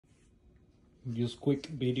Just quick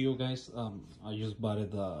video, guys. I just bought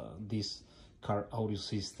this car audio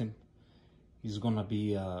system. It's gonna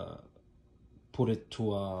be put it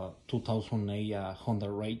to a 2008 Honda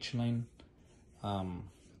Ridgeline.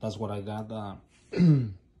 That's what I got.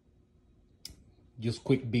 Just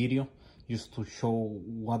quick video just to show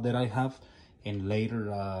what that I have, and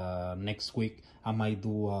later next week I might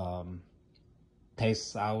do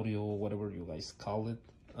test audio, whatever you guys call it.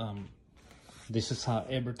 This is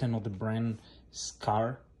everything of the brand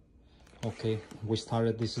Skar. Okay, we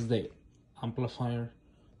started. This is the amplifier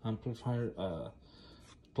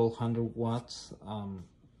 1200 watts.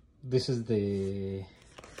 This is the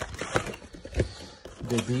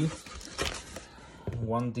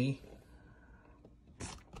D1D.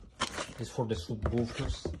 Is for the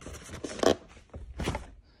subwoofers.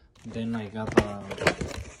 Then I got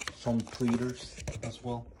some tweeters as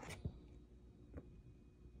well.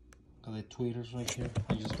 Got the tweeters right here.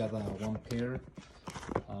 I just got one pair.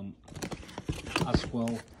 As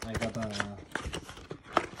well, I got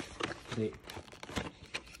the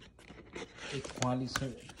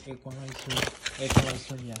equalizer.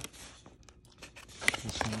 Yeah.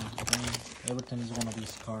 This one, everything is gonna be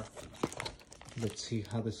Skar. Let's see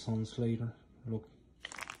how this sounds later. Look,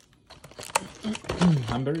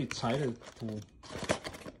 I'm very excited to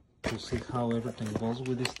see how everything goes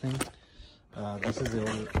with this thing. This is the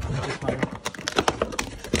other amplifier.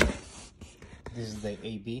 This is the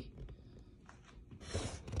AB,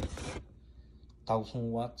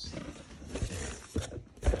 1000 watts.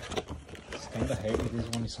 It's kind of heavy. This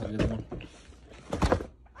one is a good one.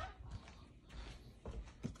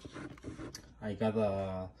 I got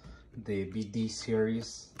the VD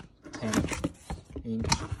series 10-inch.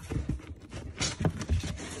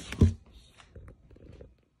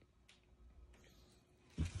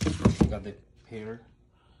 I got the pair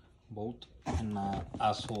both, and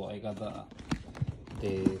also I got the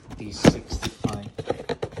TX65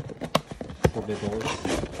 for the doors,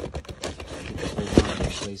 because we're gonna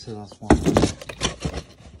replace it as one.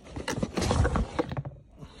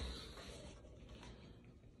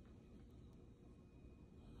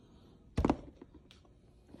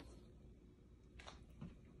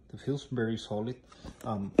 It feels very solid.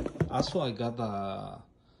 Also I got the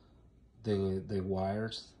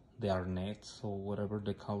wires, the arnets or whatever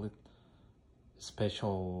they call it,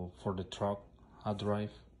 special for the truck I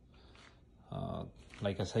drive.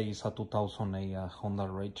 Like I say, it's a 2008 Honda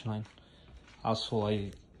Ridgeline. Also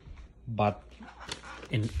I bought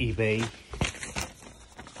in eBay,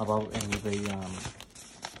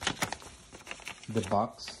 the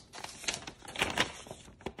box.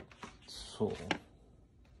 So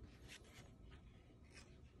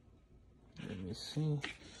let me see,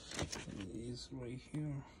 it is right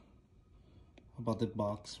here, about the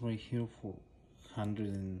box right here for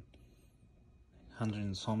 100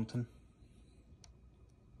 and something.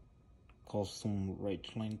 Custom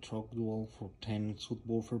Ridgeline truck dual for 10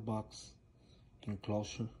 subwoofer box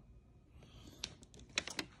enclosure.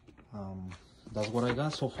 That's what I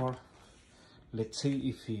got so far. Let's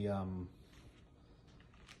see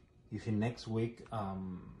if next week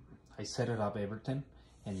I set it up everything,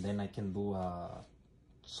 and then I can do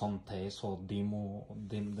some test or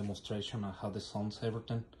demonstration of how the sounds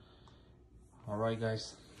everything. All right,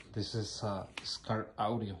 guys, this is Skar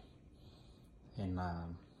audio, and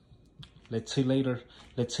let's see later.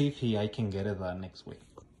 Let's see if I can get it next week.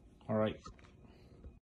 All right.